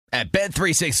At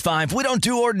Bet365, we don't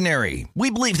do ordinary. We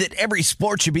believe that every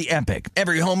sport should be epic.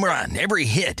 Every home run, every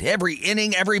hit, every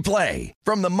inning, every play.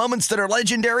 From the moments that are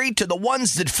legendary to the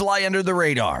ones that fly under the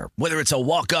radar. Whether it's a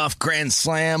walk-off grand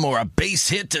slam or a base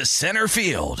hit to center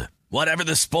field. Whatever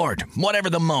the sport, whatever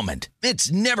the moment.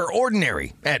 It's never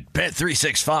ordinary at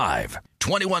Bet365.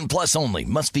 21 plus only.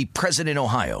 Must be present in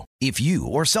Ohio. If you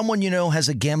or someone you know has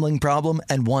a gambling problem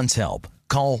and wants help,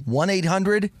 call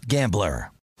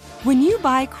 1-800-GAMBLER. When you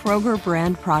buy Kroger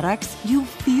brand products, you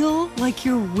feel like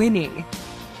you're winning.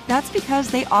 That's because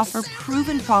they offer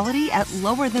proven quality at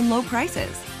lower than low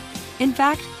prices. In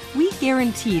fact, we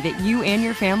guarantee that you and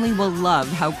your family will love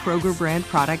how Kroger brand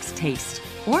products taste,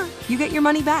 or you get your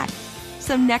money back.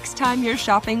 So next time you're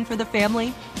shopping for the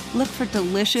family, look for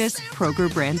delicious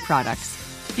Kroger brand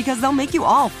products, because they'll make you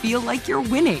all feel like you're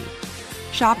winning.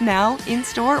 Shop now,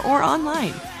 in-store, or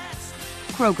online.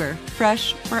 Kroger,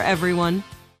 fresh for everyone.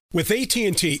 With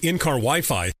AT&T in-car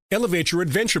Wi-Fi, elevate your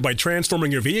adventure by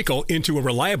transforming your vehicle into a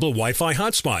reliable Wi-Fi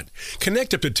hotspot.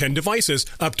 Connect up to 10 devices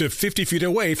up to 50 feet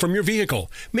away from your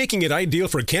vehicle, making it ideal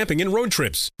for camping and road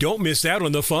trips. Don't miss out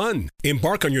on the fun.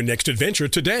 Embark on your next adventure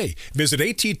today. Visit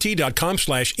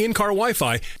att.com/in-car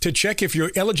Wi-Fi to check if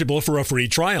you're eligible for a free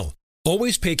trial.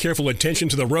 Always pay careful attention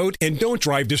to the road and don't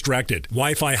drive distracted.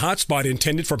 Wi-Fi hotspot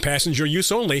intended for passenger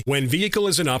use only when vehicle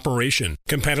is in operation.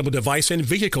 Compatible device and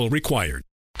vehicle required.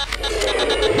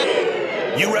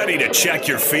 You ready to check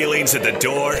your feelings at the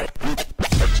door?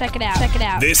 Check it out. Check it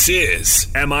out. This is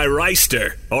Am I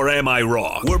Wrighster or Am I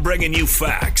Wrong? We're bringing you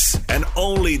facts and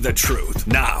only the truth.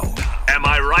 Now, am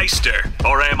I Wrighster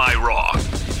or am I wrong?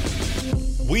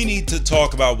 We need to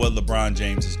talk about what LeBron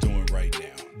James is doing right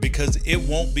now, because it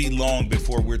won't be long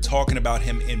before we're talking about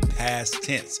him in past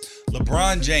tense.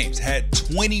 LeBron James had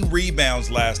 20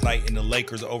 rebounds last night in the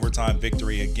Lakers' overtime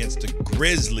victory against the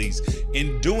Grizzlies.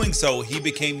 In doing so, he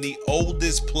became the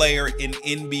oldest player in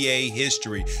NBA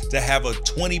history to have a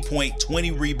 20-point,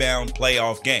 20-rebound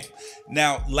playoff game.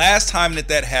 Now, last time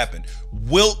that happened,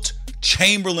 Wilt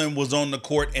Chamberlain was on the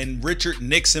court and Richard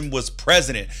Nixon was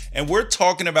president. And we're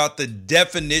talking about the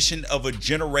definition of a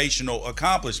generational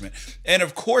accomplishment. And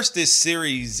of course, this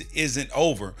series isn't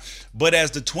over. But as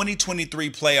the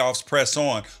 2023 playoffs press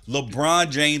on,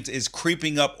 LeBron James is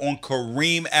creeping up on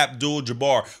Kareem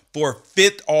Abdul-Jabbar for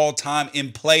 5th all-time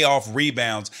in playoff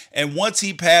rebounds. And once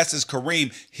he passes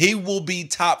Kareem, he will be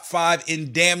top 5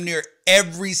 in damn near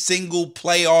every single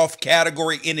playoff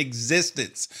category in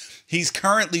existence. He's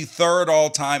currently 3rd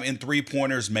all-time in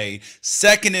three-pointers made,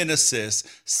 2nd in assists,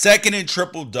 2nd in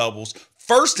triple-doubles,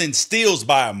 1st in steals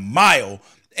by a mile,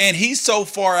 and he's so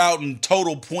far out in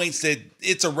total points that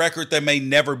it's a record that may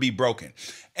never be broken.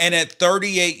 And at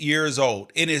 38 years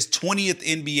old, in his 20th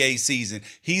NBA season,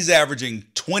 he's averaging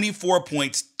 24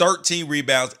 points, 13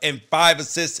 rebounds, and 5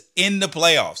 assists in the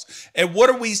playoffs. And what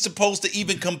are we supposed to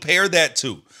even compare that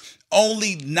to?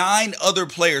 Only 9 other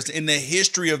players in the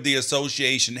history of the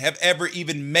association have ever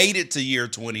even made it to year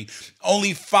 20.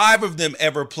 Only 5 of them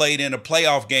ever played in a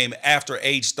playoff game after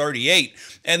age 38.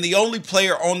 And the only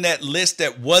player on that list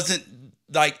that wasn't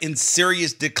like in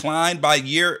serious decline by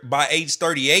age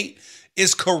 38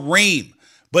 is Kareem.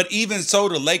 But even so,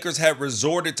 the Lakers had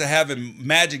resorted to having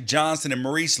Magic Johnson and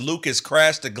Maurice Lucas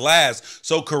crash the glass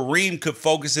so Kareem could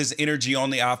focus his energy on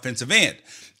the offensive end.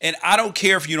 And I don't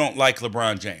care if you don't like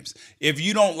LeBron James. If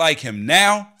you don't like him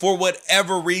now, for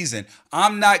whatever reason,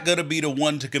 I'm not going to be the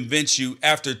one to convince you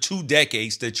after 2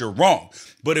 decades that you're wrong.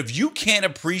 But if you can't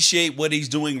appreciate what he's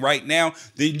doing right now,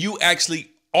 then you actually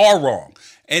are wrong.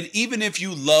 And even if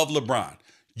you love LeBron,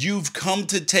 you've come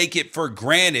to take it for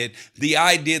granted, the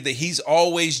idea that he's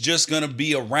always just going to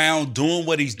be around doing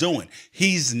what he's doing.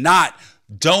 He's not.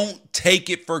 Don't take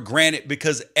it for granted,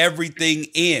 because everything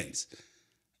ends.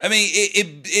 I mean,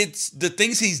 it's the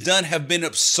things he's done have been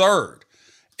absurd,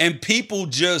 and people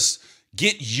just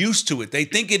get used to it. They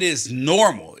think it is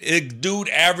normal. A dude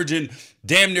averaging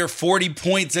damn near 40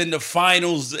 points in the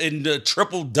finals in the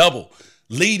triple-double,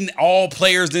 leading all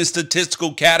players in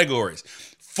statistical categories.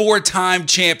 4-time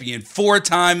champion,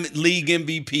 4-time league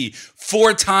MVP,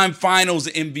 4-time finals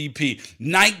MVP,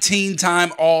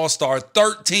 19-time All-Star,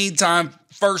 13-time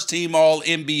first-team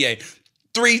All-NBA,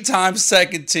 3-time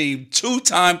second team,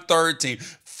 2-time third team,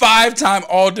 5-time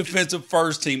all-defensive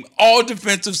first team,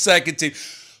 all-defensive second team.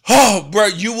 Oh, bro,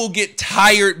 you will get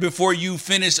tired before you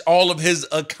finish all of his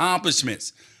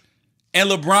accomplishments. And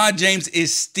LeBron James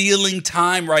is stealing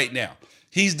time right now.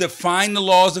 He's defying the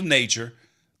laws of nature,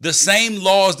 the same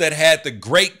laws that had the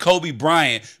great Kobe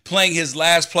Bryant playing his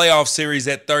last playoff series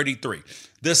at 33.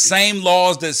 The same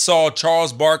laws that saw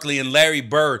Charles Barkley and Larry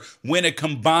Bird win a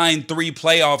combined 3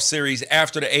 playoff series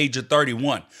after the age of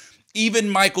 31. Even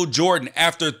Michael Jordan,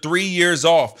 after 3 years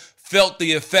off, felt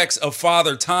the effects of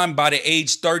father time by the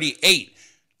age 38.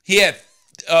 He had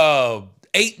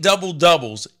 8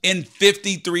 double-doubles in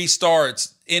 53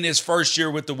 starts in his first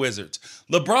year with the Wizards.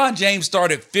 LeBron James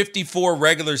started 54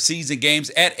 regular season games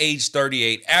at age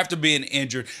 38 after being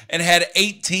injured and had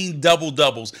 18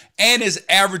 double-doubles and is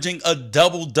averaging a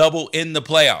double-double in the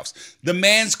playoffs. The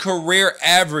man's career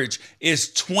average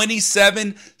is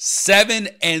 27,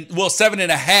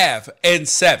 7.5, and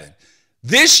 7.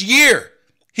 This year,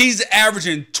 he's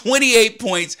averaging 28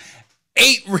 points,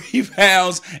 8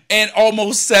 rebounds, and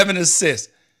almost 7 assists.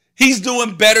 He's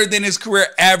doing better than his career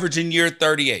average in year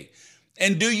 38.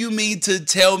 And do you mean to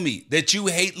tell me that you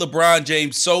hate LeBron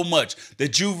James so much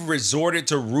that you've resorted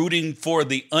to rooting for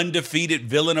the undefeated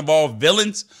villain of all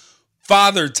villains?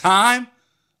 Father Time?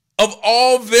 Of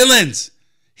all villains,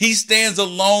 he stands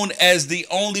alone as the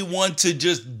only one to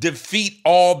just defeat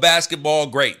all basketball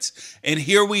greats. And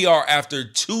here we are after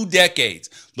 2 decades.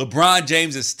 LeBron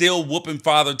James is still whooping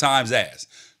Father Time's ass.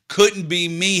 Couldn't be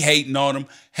me hating on him.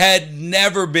 Had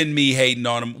never been me hating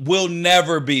on him. Will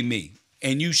never be me.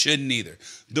 And you shouldn't either.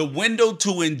 The window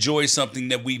to enjoy something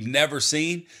that we've never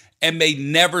seen and may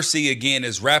never see again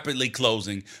is rapidly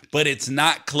closing, but it's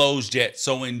not closed yet.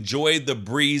 So enjoy the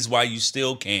breeze while you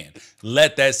still can.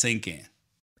 Let that sink in.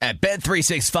 At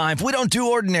Bet365, we don't do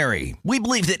ordinary. We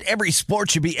believe that every sport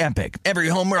should be epic. Every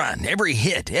home run, every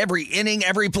hit, every inning,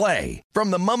 every play. From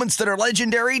the moments that are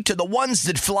legendary to the ones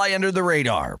that fly under the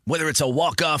radar. Whether it's a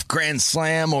walk-off grand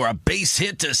slam or a base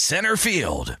hit to center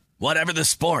field. Whatever the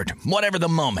sport, whatever the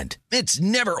moment. It's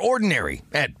never ordinary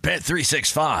at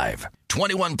Bet365.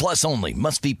 21 plus only.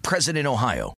 Must be present in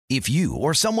Ohio. If you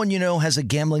or someone you know has a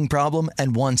gambling problem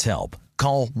and wants help,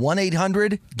 call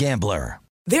 1-800-GAMBLER.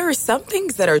 There are some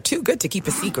things that are too good to keep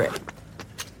a secret.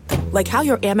 Like how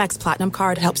your Amex Platinum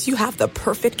card helps you have the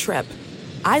perfect trip.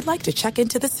 I'd like to check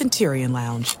into the Centurion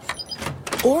Lounge.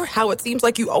 Or how it seems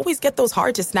like you always get those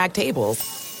hard-to-snag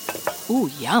tables.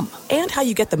 Ooh, yum. And how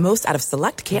you get the most out of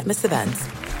select can't-miss events.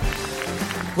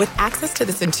 With access to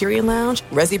the Centurion Lounge,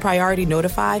 Resi Priority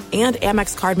Notified, and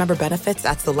Amex card member benefits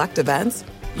at select events,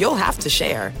 you'll have to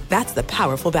share. That's the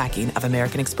powerful backing of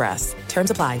American Express.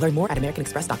 Terms apply. Learn more at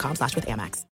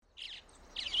americanexpress.com/withAmex.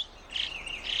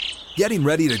 Getting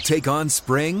ready to take on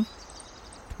spring?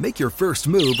 Make your first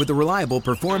move with the reliable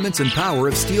performance and power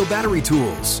of Steel battery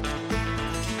tools.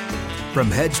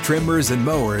 From hedge trimmers and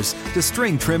mowers to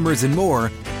string trimmers and more,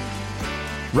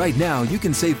 right now you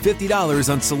can save $50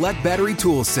 on select battery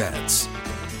tool sets.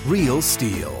 Real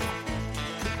Steel.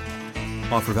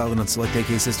 Offer valid on select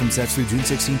AK system sets through June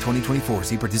 16, 2024.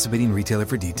 See participating retailer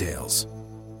for details.